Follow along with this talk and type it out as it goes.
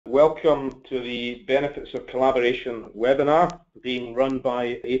Welcome to the Benefits of Collaboration webinar being run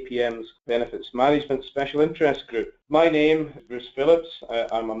by APM's Benefits Management Special Interest Group. My name is Bruce Phillips.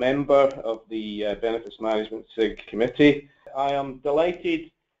 I'm a member of the Benefits Management SIG Committee. I am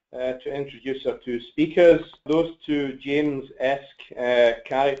delighted to introduce our two speakers. Those two James-esque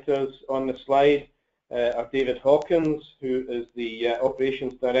characters on the slide are David Hawkins, who is the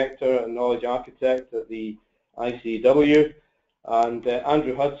Operations Director and Knowledge Architect at the ICW, and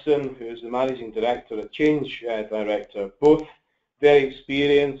Andrew Hudson, who is the Managing Director at Change Director, both very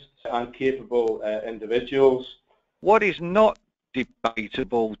experienced and capable individuals. What is not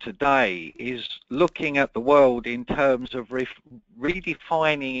debatable today is looking at the world in terms of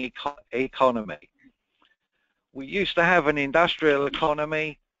redefining economy. We used to have an industrial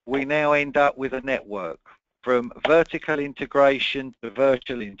economy. We now end up with a network, from vertical integration to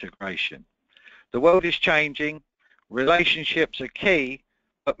virtual integration. The world is changing. Relationships are key,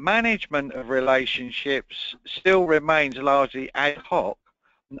 but management of relationships still remains largely ad hoc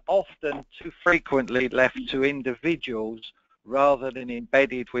and often too frequently left to individuals rather than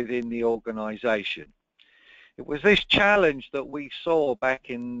embedded within the organization. It was this challenge that we saw back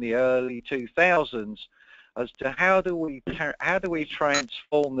in the early 2000s as to how do we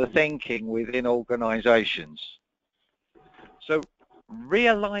transform the thinking within organizations. So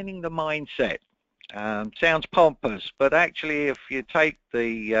realigning the mindset. Sounds pompous, but actually if you take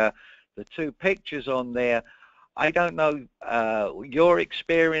the two pictures on there, I don't know your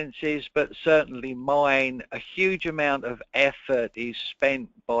experiences, but certainly mine, a huge amount of effort is spent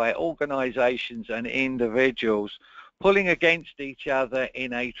by organizations and individuals pulling against each other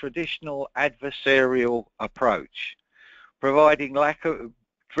in a traditional adversarial approach,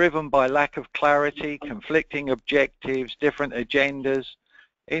 driven by lack of clarity, conflicting objectives, different agendas,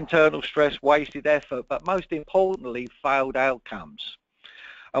 internal stress, wasted effort, but most importantly, failed outcomes.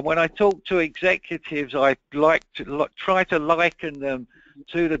 And when I talk to executives, I like to try to liken them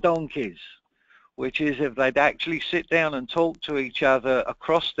to the donkeys, which is if they'd actually sit down and talk to each other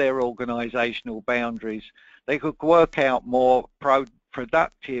across their organizational boundaries, they could work out more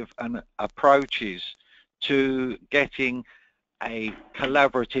productive approaches to getting a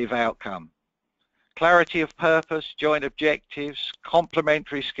collaborative outcome. Clarity of purpose, joint objectives,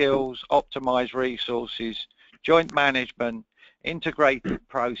 complementary skills, optimized resources, joint management, integrated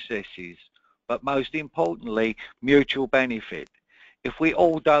processes, but most importantly, mutual benefit. If we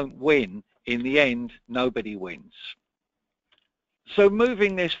all don't win, in the end, nobody wins. So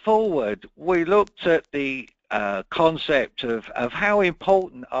moving this forward, we looked at the concept of how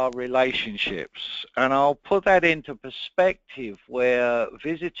important are relationships, and I'll put that into perspective where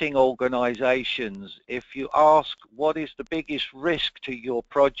visiting organizations, if you ask what is the biggest risk to your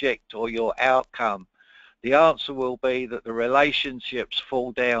project or your outcome, the answer will be that the relationships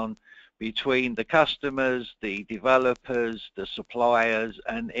fall down between the customers, the developers, the suppliers,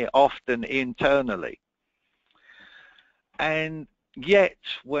 and often internally. And yet,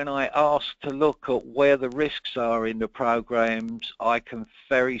 when I ask to look at where the risks are in the programs, I can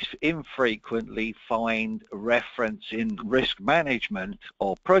very infrequently find a reference in risk management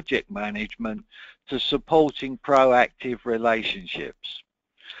or project management to supporting proactive relationships.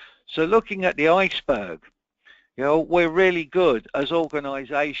 So looking at the iceberg, we're really good as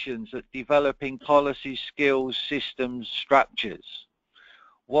organizations at developing policies, skills, systems, structures.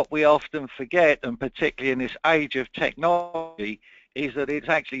 What we often forget, and particularly in this age of technology, is that it's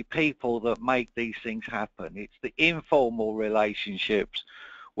actually people that make these things happen. It's the informal relationships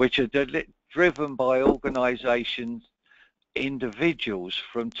which are driven by organizations, individuals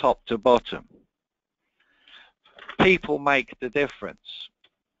from top to bottom. People make the difference.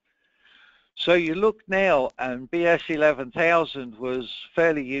 So you look now, and BS 11000 was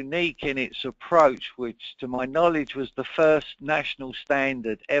fairly unique in its approach, which to my knowledge was the first national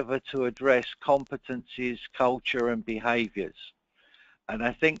standard ever to address competencies, culture and behaviors. And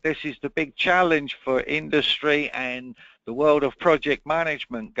I think this is the big challenge for industry and the world of project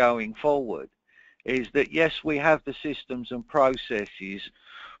management going forward, is that yes, we have the systems and processes,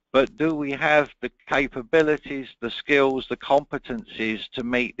 but do we have the capabilities, the skills, the competencies to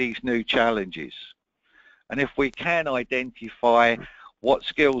meet these new challenges? And if we can identify what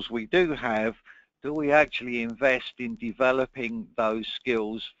skills we do have, do we actually invest in developing those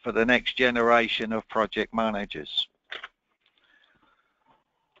skills for the next generation of project managers?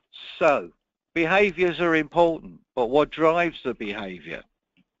 So, behaviors are important, but what drives the behavior?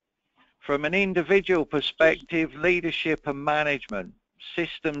 From an individual perspective, leadership and management,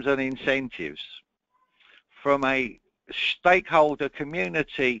 systems and incentives. From a stakeholder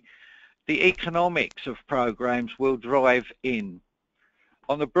community, the economics of programs will drive in.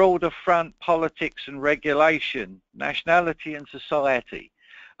 On the broader front, politics and regulation, nationality and society,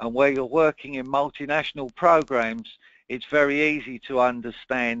 and where you're working in multinational programs, it's very easy to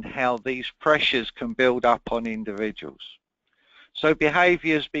understand how these pressures can build up on individuals. So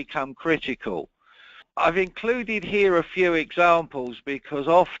behaviours become critical. I've included here a few examples because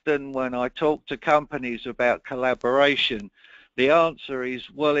often when I talk to companies about collaboration, the answer is,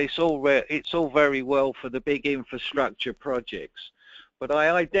 well, it's all very well for the big infrastructure projects. But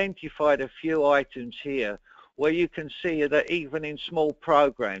I identified a few items here where you can see that even in small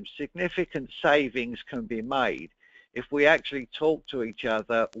programs, significant savings can be made if we actually talk to each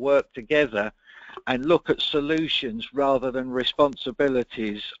other, work together, and look at solutions rather than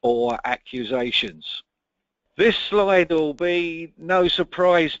responsibilities or accusations. This slide will be no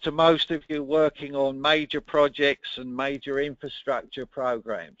surprise to most of you working on major projects and major infrastructure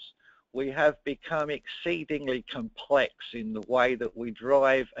programs. We have become exceedingly complex in the way that we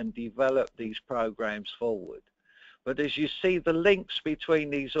drive and develop these programs forward. But as you see the links between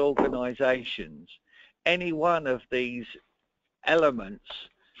these organizations, any one of these elements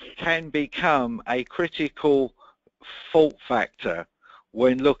can become a critical fault factor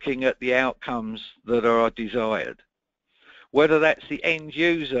when looking at the outcomes that are desired. Whether that's the end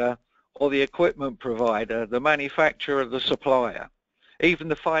user or the equipment provider, the manufacturer, the supplier. Even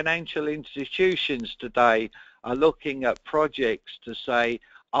the financial institutions today are looking at projects to say,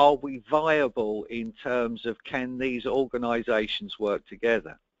 are we viable in terms of can these organizations work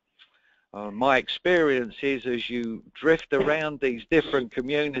together? My experience is as you drift around these different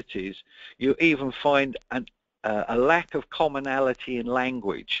communities, you even find a lack of commonality in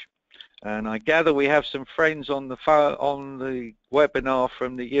language. And I gather we have some friends on the webinar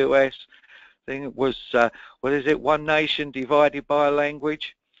from the US. I think it was, what is it, one nation divided by a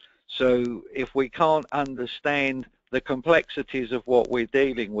language? So if we can't understand the complexities of what we're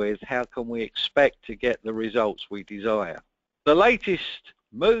dealing with, how can we expect to get the results we desire? The latest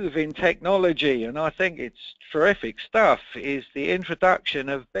move in technology, and I think it's terrific stuff, is the introduction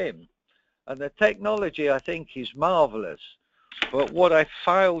of BIM. And the technology, I think, is marvelous. But what I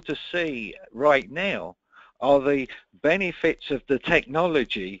fail to see right now are the benefits of the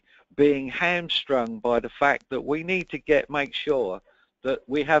technology being hamstrung by the fact that we need to make sure that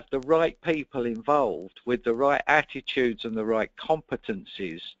we have the right people involved with the right attitudes and the right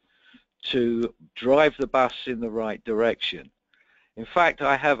competencies to drive the bus in the right direction. In fact,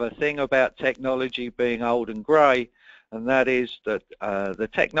 I have a thing about technology being old and grey, and that is that the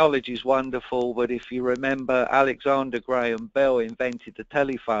technology is wonderful, but if you remember, Alexander Graham Bell invented the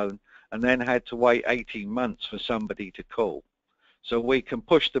telephone and then had to wait 18 months for somebody to call. So we can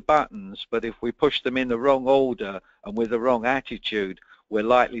push the buttons, but if we push them in the wrong order and with the wrong attitude, we're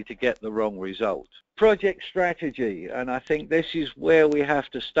likely to get the wrong result. Project strategy, and I think this is where we have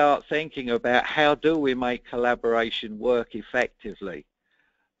to start thinking about how do we make collaboration work effectively.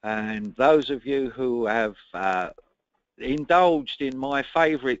 And those of you who have indulged in my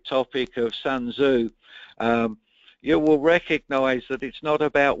favorite topic of Sun Tzu, you will recognize that it's not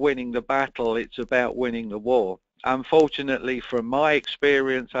about winning the battle, it's about winning the war. Unfortunately, from my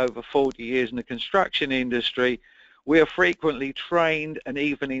experience over 40 years in the construction industry, we are frequently trained and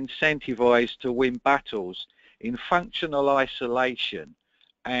even incentivized to win battles in functional isolation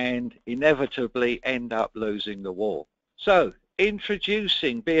and inevitably end up losing the war. So,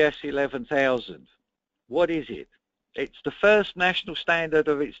 introducing BS 11000. What is it? It's the first national standard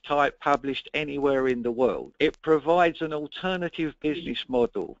of its type published anywhere in the world. It provides an alternative business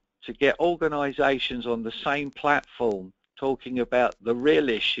model to get organizations on the same platform talking about the real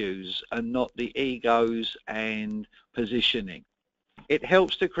issues and not the egos and positioning. It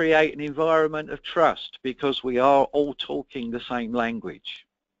helps to create an environment of trust because we are all talking the same language.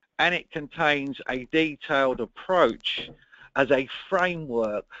 And it contains a detailed approach as a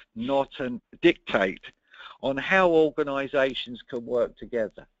framework, not a dictate, on how organizations can work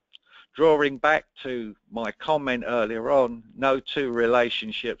together. Drawing back to my comment earlier on, no two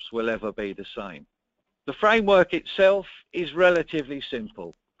relationships will ever be the same. The framework itself is relatively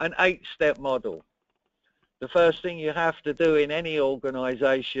simple, an 8-step model. The first thing you have to do in any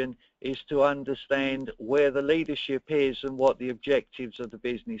organization is to understand where the leadership is and what the objectives of the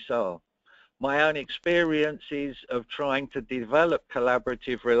business are. My own experiences of trying to develop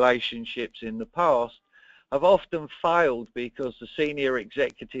collaborative relationships in the past have often failed because the senior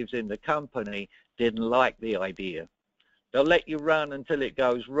executives in the company didn't like the idea. They'll let you run until it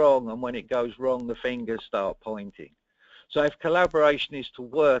goes wrong, and when it goes wrong, the fingers start pointing. So if collaboration is to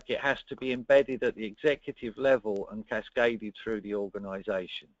work, it has to be embedded at the executive level and cascaded through the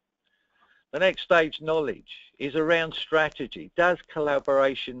organization. The next stage, knowledge, is around strategy. Does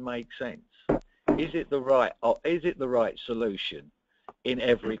collaboration make sense? Is it the right solution in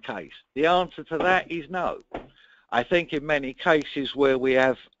every case? The answer to that is no. I think in many cases where we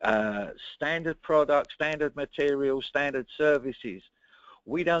have standard products, standard materials, standard services,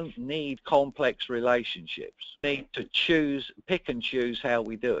 we don't need complex relationships. We need to pick and choose how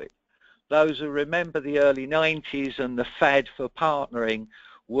we do it. Those who remember the early 90s and the fad for partnering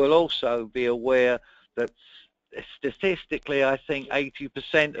will also be aware that statistically, I think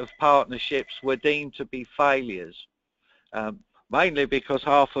 80% of partnerships were deemed to be failures, mainly because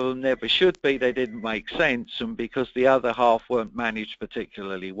half of them never should be, they didn't make sense, and because the other half weren't managed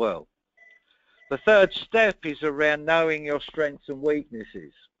particularly well. The third step is around knowing your strengths and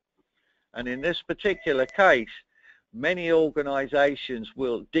weaknesses. And in this particular case, many organizations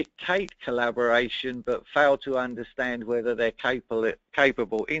will dictate collaboration but fail to understand whether they're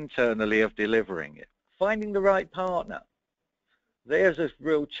capable internally of delivering it. Finding the right partner. There's a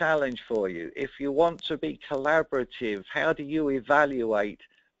real challenge for you. If you want to be collaborative, how do you evaluate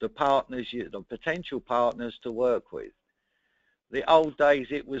the potential partners to work with? The old days,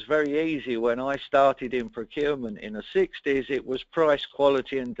 it was very easy. When I started in procurement in the 60s, it was price,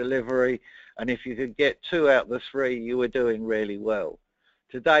 quality and delivery, and if you could get 2 out of the 3, you were doing really well.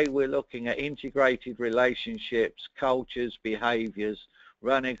 Today we're looking at integrated relationships, cultures, behaviors,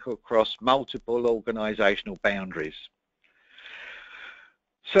 running across multiple organizational boundaries.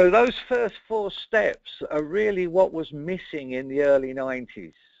 So those first 4 steps are really what was missing in the early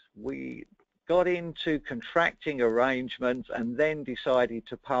 90s. We got into contracting arrangements and then decided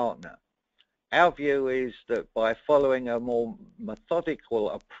to partner. Our view is that by following a more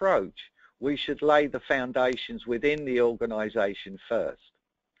methodical approach, we should lay the foundations within the organization first.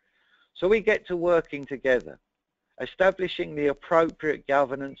 So we get to working together, establishing the appropriate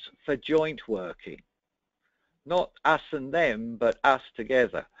governance for joint working. Not us and them, but us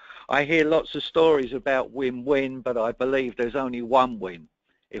together. I hear lots of stories about win-win, but I believe there's only one win.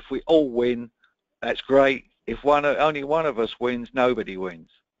 If we all win, that's great. If only one of us wins, nobody wins.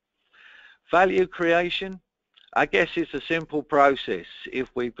 Value creation, I guess it's a simple process. If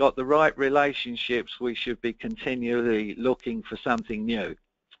we've got the right relationships, we should be continually looking for something new,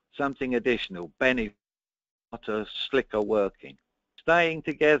 something additional, benefit, a slicker working. Staying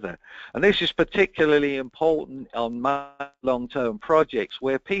together, and this is particularly important on long-term projects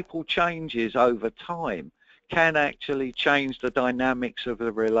where people changes over time can actually change the dynamics of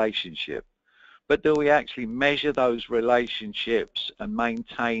the relationship. But do we actually measure those relationships and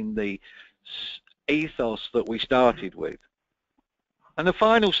maintain the ethos that we started with? And the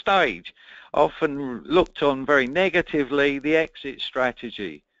final stage, often looked on very negatively, the exit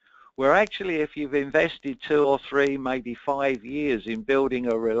strategy, where actually if you've invested 2 or 3, maybe 5 years in building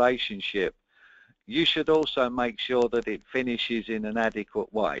a relationship, you should also make sure that it finishes in an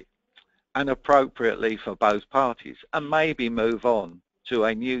adequate way and appropriately for both parties, and maybe move on to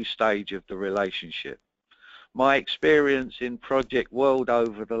a new stage of the relationship. My experience in project world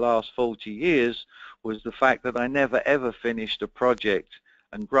over the last 40 years was the fact that I never ever finished a project,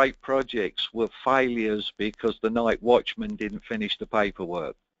 and great projects were failures because the night watchman didn't finish the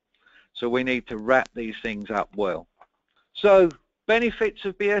paperwork. So we need to wrap these things up well. So benefits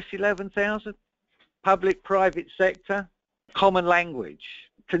of BS 11,000, public-private sector, common language,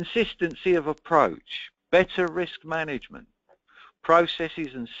 consistency of approach, better risk management,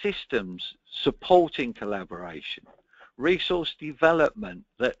 processes and systems supporting collaboration, resource development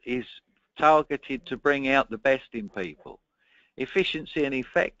that is targeted to bring out the best in people, efficiency and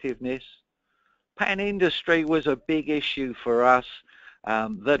effectiveness. Pan-industry was a big issue for us,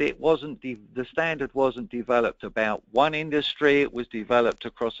 that it wasn't, the standard wasn't developed about one industry, it was developed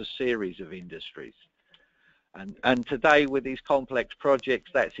across a series of industries. And today with these complex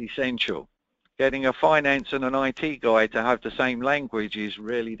projects, that's essential. Getting a finance and an IT guy to have the same language is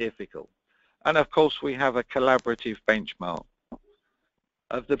really difficult. And of course we have a collaborative benchmark.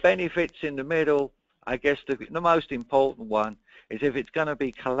 Of the benefits in the middle, I guess the most important one is if it's going to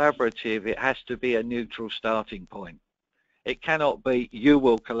be collaborative, it has to be a neutral starting point. It cannot be you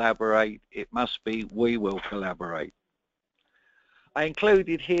will collaborate, it must be we will collaborate. I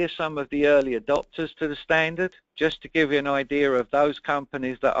included here some of the early adopters to the standard, just to give you an idea of those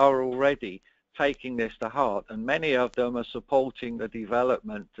companies that are already taking this to heart, and many of them are supporting the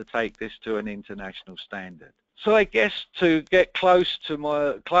development to take this to an international standard. So I guess to get close to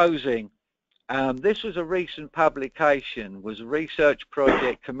my closing, this was a recent publication, was a research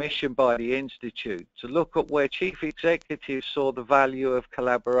project commissioned by the Institute to look at where chief executives saw the value of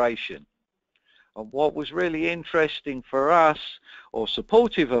collaboration. And what was really interesting for us, or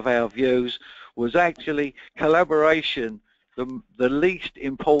supportive of our views, was actually collaboration. The least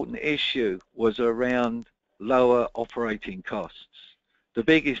important issue was around lower operating costs. The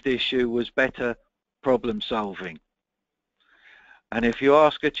biggest issue was better problem solving. And if you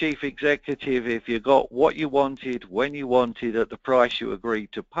ask a chief executive if you got what you wanted, when you wanted, at the price you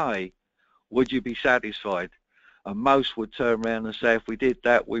agreed to pay, would you be satisfied? And most would turn around and say, if we did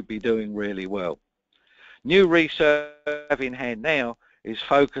that, we'd be doing really well. New research in hand now is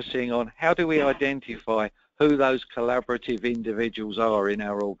focusing on how do we identify who those collaborative individuals are in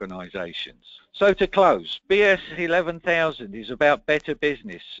our organizations. So to close, BS 11,000 is about better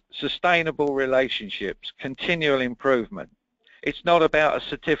business, sustainable relationships, continual improvement. It's not about a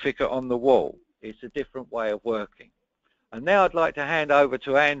certificate on the wall. It's a different way of working. And now I'd like to hand over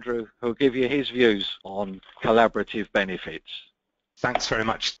to Andrew, who'll give you his views on collaborative benefits. Thanks very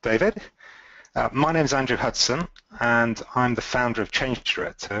much, David. My name is Andrew Hudson, and I'm the founder of Change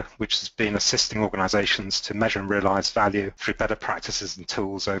Director, which has been assisting organisations to measure and realise value through better practices and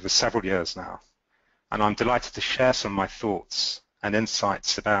tools over several years now. And I'm delighted to share some of my thoughts and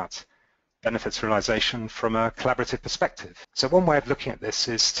insights about benefits realisation from a collaborative perspective. So one way of looking at this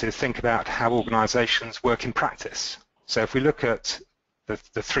is to think about how organisations work in practice. So if we look at the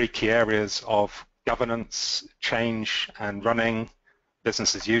three key areas of governance, change, and running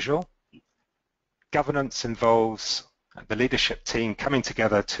business as usual, governance involves the leadership team coming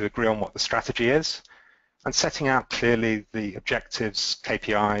together to agree on what the strategy is and setting out clearly the objectives,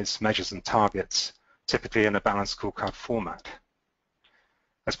 KPIs, measures and targets, typically in a balanced scorecard format.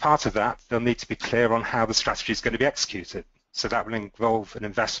 As part of that, they'll need to be clear on how the strategy is going to be executed. So that will involve an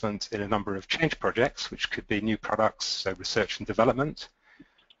investment in a number of change projects, which could be new products, so research and development,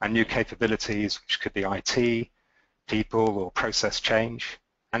 and new capabilities, which could be IT, people or process change.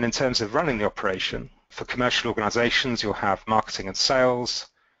 And in terms of running the operation, for commercial organizations, you'll have marketing and sales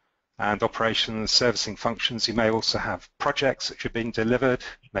and operations, servicing functions. You may also have projects which are being delivered,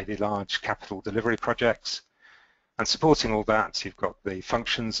 maybe large capital delivery projects. And supporting all that, you've got the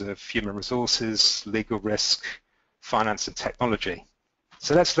functions of human resources, legal risk, finance and technology.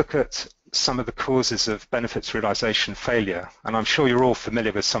 So let's look at some of the causes of benefits realization failure. And I'm sure you're all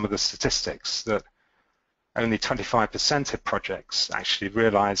familiar with some of the statistics that only 25% of projects actually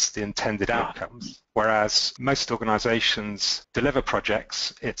realize the intended outcomes, whereas most organizations deliver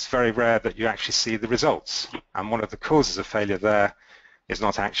projects, it's very rare that you actually see the results. And one of the causes of failure there is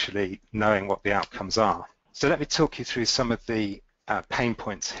not actually knowing what the outcomes are. So let me talk you through some of the pain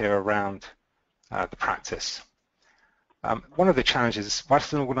points here around the practice. One of the challenges,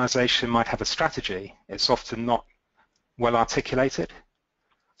 whilst an organization might have a strategy, it's often not well articulated.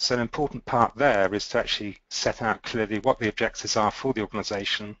 So an important part there is to actually set out clearly what the objectives are for the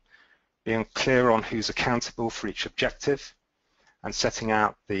organization, being clear on who's accountable for each objective, and setting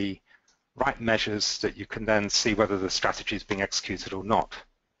out the right measures that you can then see whether the strategy is being executed or not.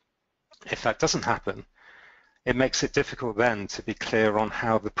 If that doesn't happen, it makes it difficult then to be clear on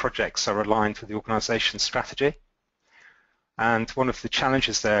how the projects are aligned with the organization's strategy. And one of the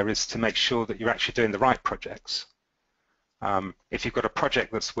challenges there is to make sure that you're actually doing the right projects. If you've got a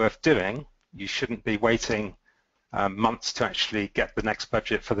project that's worth doing, you shouldn't be waiting months to actually get the next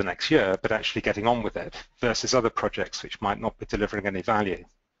budget for the next year, but actually getting on with it versus other projects which might not be delivering any value.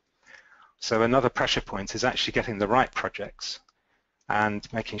 So another pressure point is actually getting the right projects and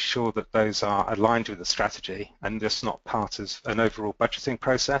making sure that those are aligned with the strategy and just not part of an overall budgeting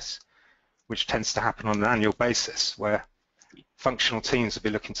process, which tends to happen on an annual basis, where functional teams will be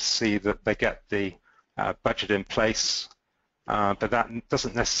looking to see that they get the budget in place, but that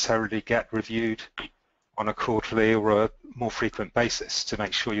doesn't necessarily get reviewed on a quarterly or a more frequent basis to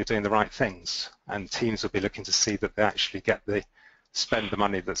make sure you're doing the right things. And teams will be looking to see that they actually spend the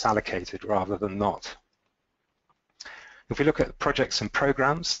money that's allocated rather than not. If we look at projects and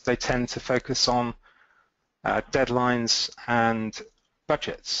programs, they tend to focus on deadlines and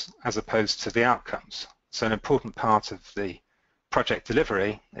budgets as opposed to the outcomes. So an important part of the project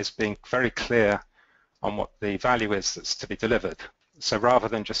delivery is being very clear on what the value is that's to be delivered. So rather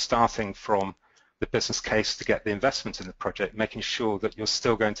than just starting from the business case to get the investment in the project, making sure that you're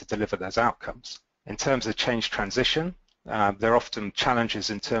still going to deliver those outcomes. In terms of change transition, there are often challenges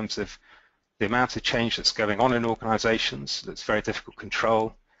in terms of the amount of change that's going on in organizations that's very difficult to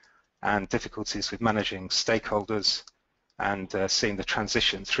control, and difficulties with managing stakeholders and seeing the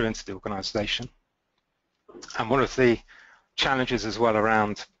transition through into the organization. And one of the challenges as well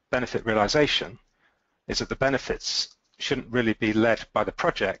around benefit realization is that the benefits shouldn't really be led by the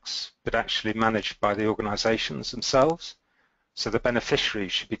projects, but actually managed by the organizations themselves. So the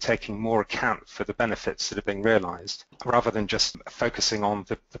beneficiaries should be taking more account for the benefits that are being realised, rather than just focusing on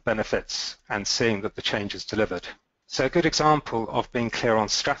the benefits and seeing that the change is delivered. So a good example of being clear on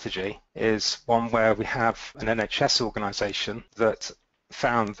strategy is one where we have an NHS organisation that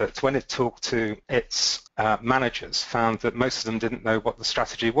found that when it talked to its managers, found that most of them didn't know what the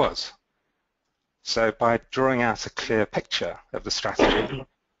strategy was. So by drawing out a clear picture of the strategy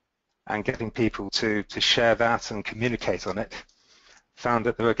and getting people to share that and communicate on it, found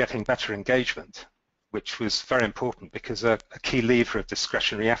that they were getting better engagement, which was very important because a key lever of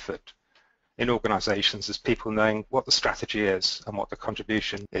discretionary effort in organisations is people knowing what the strategy is and what the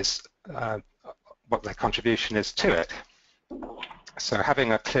contribution is, what their contribution is to it. So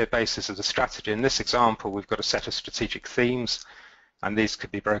having a clear basis of the strategy. In this example, we've got a set of strategic themes, and these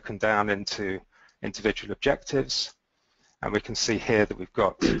could be broken down into individual objectives. And we can see here that we've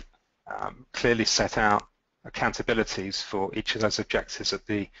got clearly set out accountabilities for each of those objectives at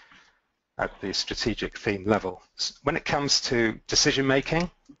the strategic theme level. When it comes to decision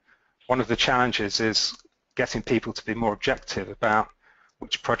making, one of the challenges is getting people to be more objective about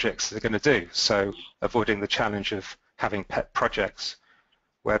which projects they're going to do. So avoiding the challenge of having pet projects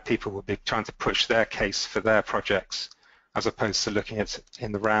where people will be trying to push their case for their projects as opposed to looking at it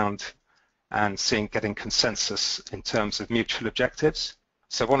in the round and getting consensus in terms of mutual objectives.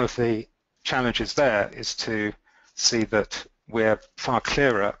 So one of the challenges there is to see that we're far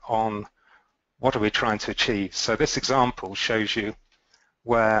clearer on what are we trying to achieve. So this example shows you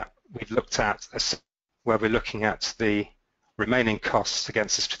where we've looked at, where we're looking at the remaining costs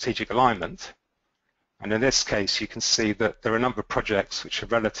against the strategic alignment. And in this case, you can see that there are a number of projects which are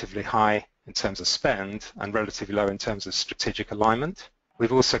relatively high in terms of spend and relatively low in terms of strategic alignment.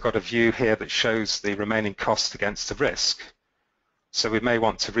 We've also got a view here that shows the remaining cost against the risk. So we may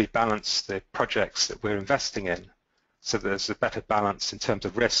want to rebalance the projects that we're investing in so there's a better balance in terms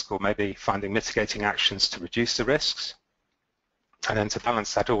of risk, or maybe finding mitigating actions to reduce the risks. And then to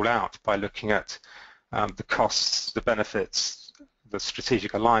balance that all out by looking at the costs, the benefits, the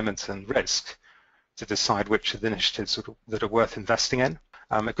strategic alignment and risk to decide which of the initiatives that are worth investing in.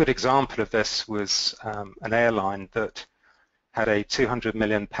 A good example of this was an airline that had a £200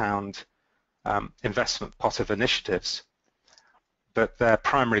 million investment pot of initiatives, but their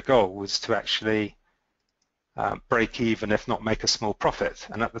primary goal was to actually break even, if not make a small profit.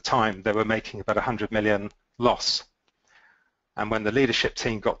 And at the time, they were making about 100 million loss. And when the leadership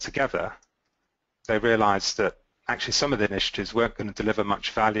team got together, they realized that actually some of the initiatives weren't going to deliver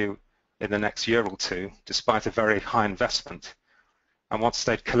much value in the next year or two, despite a very high investment. And once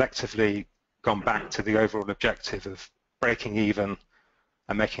they'd collectively gone back to the overall objective of breaking even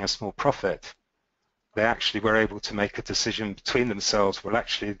and making a small profit, they actually were able to make a decision between themselves, well,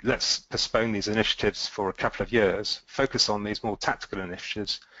 actually, let's postpone these initiatives for a couple of years, focus on these more tactical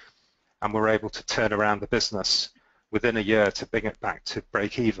initiatives, and we're able to turn around the business within a year to bring it back to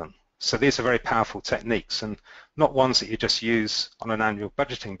break even. So these are very powerful techniques, and not ones that you just use on an annual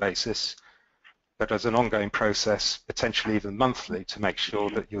budgeting basis, but as an ongoing process, potentially even monthly, to make sure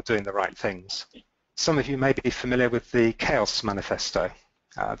that you're doing the right things. Some of you may be familiar with the Chaos Manifesto.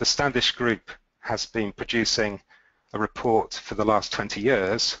 The Standish Group has been producing a report for the last 20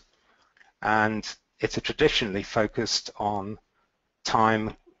 years, and it's traditionally focused on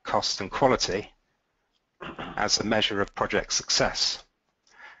time, cost and quality as a measure of project success.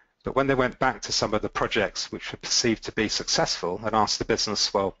 But when they went back to some of the projects which were perceived to be successful and asked the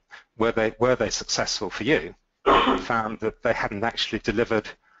business, well, were they successful for you, found that they hadn't actually delivered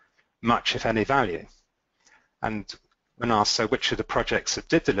much, if any, value. And when asked, so which of the projects that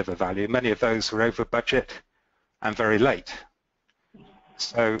did deliver value, many of those were over budget and very late.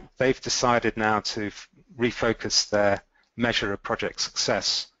 So they've decided now to refocus their measure of project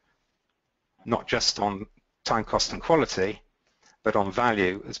success not just on time, cost and quality, but on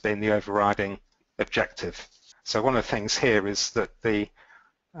value as being the overriding objective. So one of the things here is that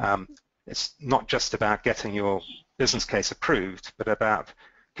it's not just about getting your business case approved, but about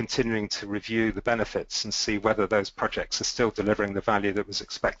continuing to review the benefits and see whether those projects are still delivering the value that was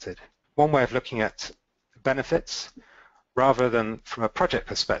expected. One way of looking at benefits, rather than from a project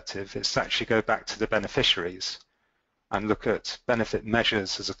perspective, is to actually go back to the beneficiaries and look at benefit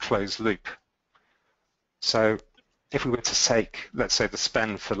measures as a closed loop. So if we were to take, let's say, the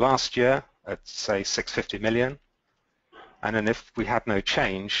spend for last year at, say, 650 million, and then if we had no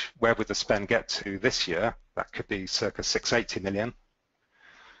change, where would the spend get to this year? That could be circa 680 million.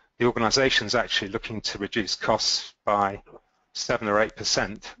 The organisation is actually looking to reduce costs by 7 or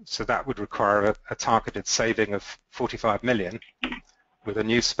 8%, so that would require a targeted saving of 45 million with a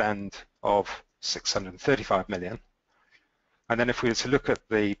new spend of 635 million. And then if we were to look at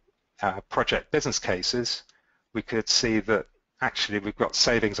the project business cases, we could see that actually we've got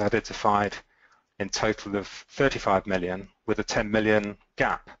savings identified in total of 35 million with a 10 million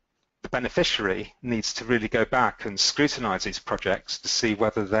gap. The beneficiary needs to really go back and scrutinize these projects to see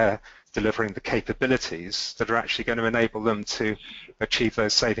whether they're delivering the capabilities that are actually going to enable them to achieve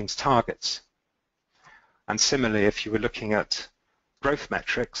those savings targets. And similarly, if you were looking at growth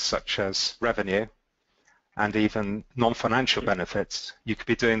metrics such as revenue and even non-financial benefits, you could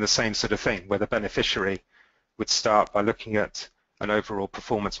be doing the same sort of thing where the beneficiary would start by looking at an overall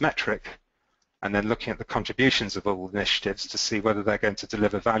performance metric and then looking at the contributions of all initiatives to see whether they're going to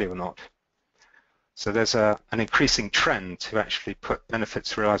deliver value or not. So there's an increasing trend to actually put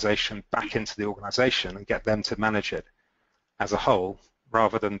benefits realization back into the organization and get them to manage it as a whole,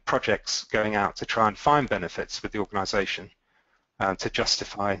 rather than projects going out to try and find benefits with the organization to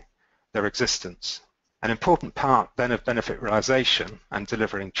justify their existence. An important part then of benefit realization and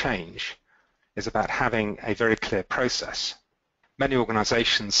delivering change is about having a very clear process. Many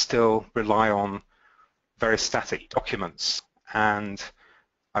organizations still rely on very static documents, and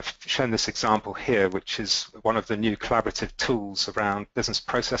I've shown this example here, which is one of the new collaborative tools around business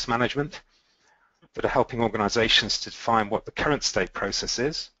process management that are helping organizations to define what the current state process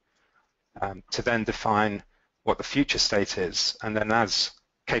is, to then define what the future state is, and then as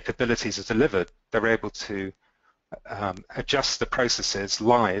capabilities are delivered, they're able to adjust the processes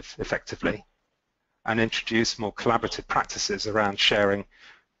live effectively and introduce more collaborative practices around sharing,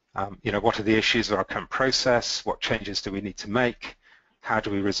 what are the issues of our current process, what changes do we need to make, how do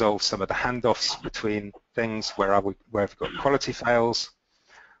we resolve some of the handoffs between things, where have we got quality fails.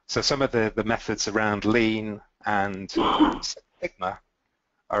 So some of the methods around lean and Sigma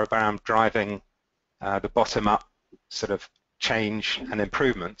are around driving the bottom-up sort of change and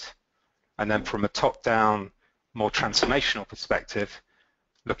improvement, and then from a top-down, more transformational perspective,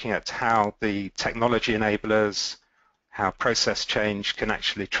 looking at how the technology enablers, how process change can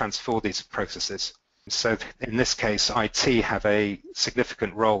actually transform these processes. So in this case, IT have a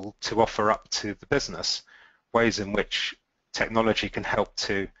significant role to offer up to the business, ways in which technology can help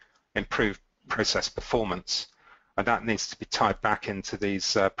to improve process performance, and that needs to be tied back into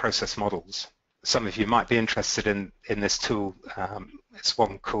these process models. Some of you might be interested in this tool. It's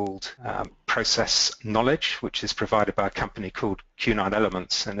one called Process Knowledge, which is provided by a company called Q9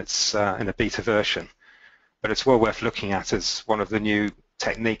 Elements, and it's in a beta version. But it's well worth looking at as one of the new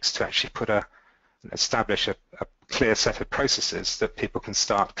techniques to actually establish a clear set of processes that people can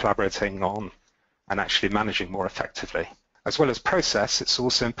start collaborating on and actually managing more effectively. As well as process, it's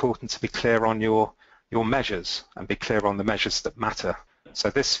also important to be clear on your measures and be clear on the measures that matter. So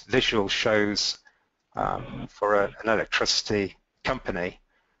this visual shows for an electricity company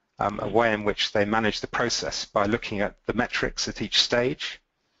a way in which they manage the process by looking at the metrics at each stage,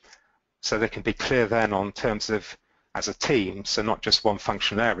 so they can be clear then on terms of as a team, so not just one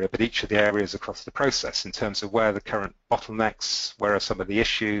functional area, but each of the areas across the process in terms of where the current bottlenecks, where are some of the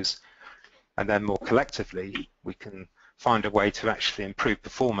issues, and then more collectively we can find a way to actually improve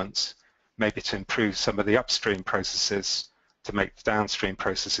performance, maybe to improve some of the upstream processes to make the downstream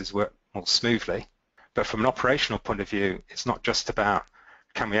processes work more smoothly. But from an operational point of view, it's not just about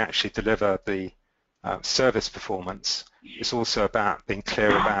can we actually deliver the service performance, it's also about being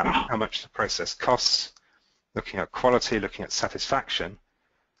clear about how much the process costs, looking at quality, looking at satisfaction,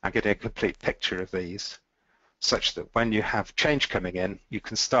 and getting a complete picture of these, such that when you have change coming in, you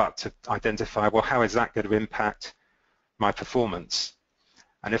can start to identify, well, how is that going to impact my performance?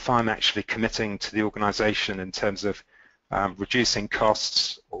 And if I'm actually committing to the organization in terms of reducing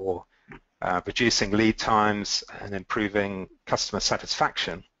costs or reducing lead times and improving customer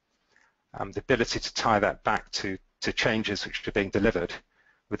satisfaction, the ability to tie that back to changes which are being delivered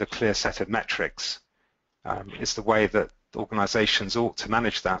with a clear set of metrics is the way that organizations ought to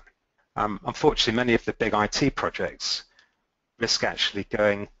manage that. Unfortunately, many of the big IT projects risk actually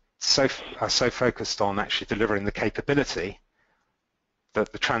are so focused on actually delivering the capability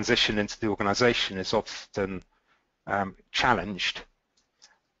that the transition into the organization is often challenged.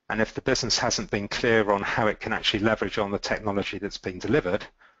 And if the business hasn't been clear on how it can actually leverage on the technology that's being delivered,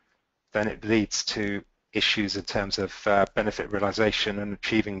 then it leads to issues in terms of benefit realization and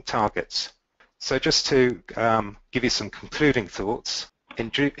achieving targets. So just to give you some concluding thoughts,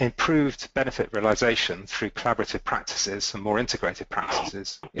 improved benefit realization through collaborative practices and more integrated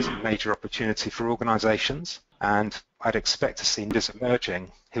practices is a major opportunity for organizations, and I'd expect to see leaders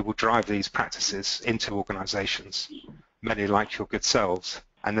emerging who will drive these practices into organizations, many like your good selves.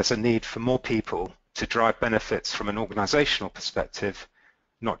 And there's a need for more people to drive benefits from an organizational perspective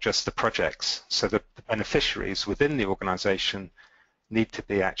not just the projects. So the beneficiaries within the organisation need to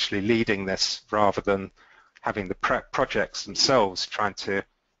be actually leading this rather than having the projects themselves trying to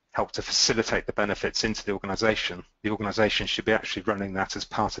help to facilitate the benefits into the organisation. The organisation should be actually running that as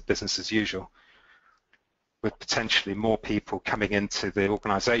part of business as usual, with potentially more people coming into the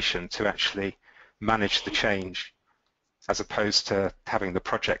organisation to actually manage the change as opposed to having the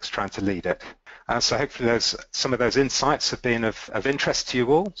projects trying to lead it. So hopefully some of those insights have been of interest to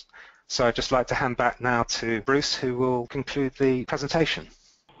you all. So I'd just like to hand back now to Bruce, who will conclude the presentation.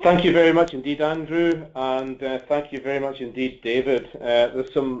 Thank you very much indeed, Andrew, and thank you very much indeed, David.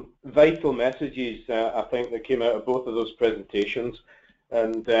 There's some vital messages, I think, that came out of both of those presentations,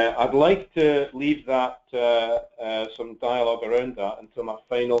 and I'd like to leave that, some dialogue around that until my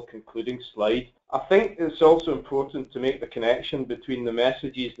final concluding slide. I think it's also important to make the connection between the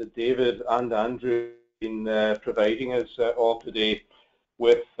messages that David and Andrew have been providing us all today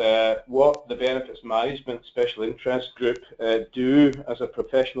with what the Benefits Management Special Interest Group do as a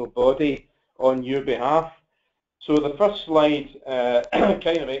professional body on your behalf. So the first slide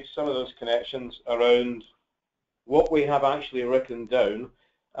kind of makes some of those connections around what we have actually written down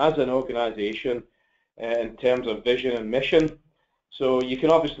as an organisation in terms of vision and mission. So you can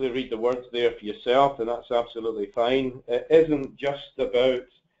obviously read the words there for yourself, and that's absolutely fine. It isn't just about,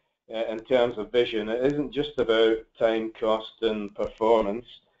 in terms of vision, it isn't just about time, cost and performance.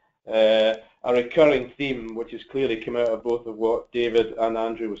 A recurring theme, which has clearly come out of both of what David and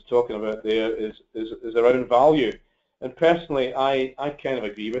Andrew was talking about there, is around value. And personally, I kind of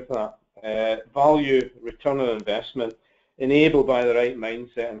agree with that. Value, return on investment, enabled by the right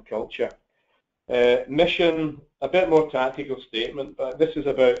mindset and culture. Mission, a bit more tactical statement, but this is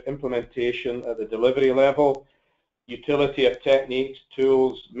about implementation at the delivery level, utility of techniques,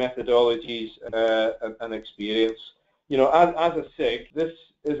 tools, methodologies, and experience. You know, as a SIG, this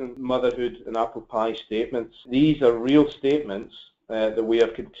isn't motherhood and apple pie statements. These are real statements that we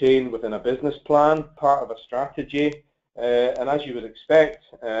have contained within a business plan, part of a strategy, and as you would expect,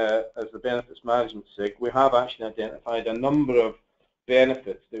 as the Benefits Management SIG, we have actually identified a number of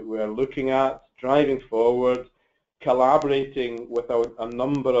benefits that we are looking at, driving forward, collaborating with a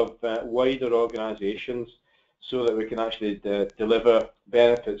number of wider organisations so that we can actually deliver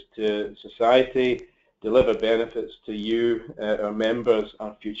benefits to society, deliver benefits to you, our members,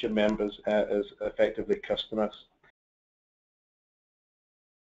 our future members, as effectively customers.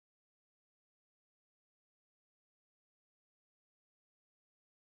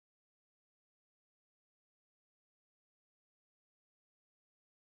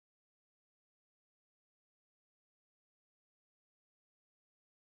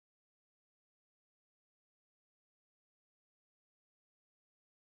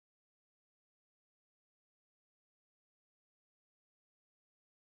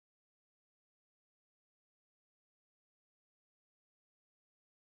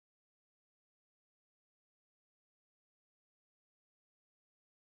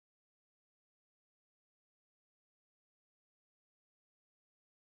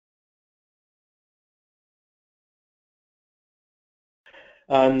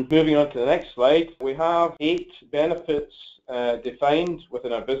 And moving on to the next slide, we have 8 benefits defined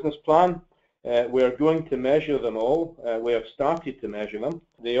within our business plan. We are going to measure them all. We have started to measure them.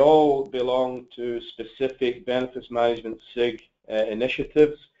 They all belong to specific Benefits Management SIG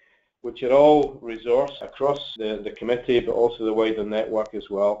initiatives, which are all resourced across the committee, but also the wider network as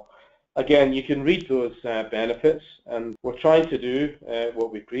well. Again, you can read those benefits, and we're trying to do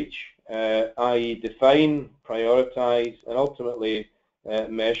what we preach, i.e. define, prioritise, and ultimately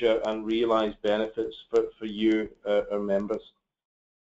measure and realise benefits for you, our members.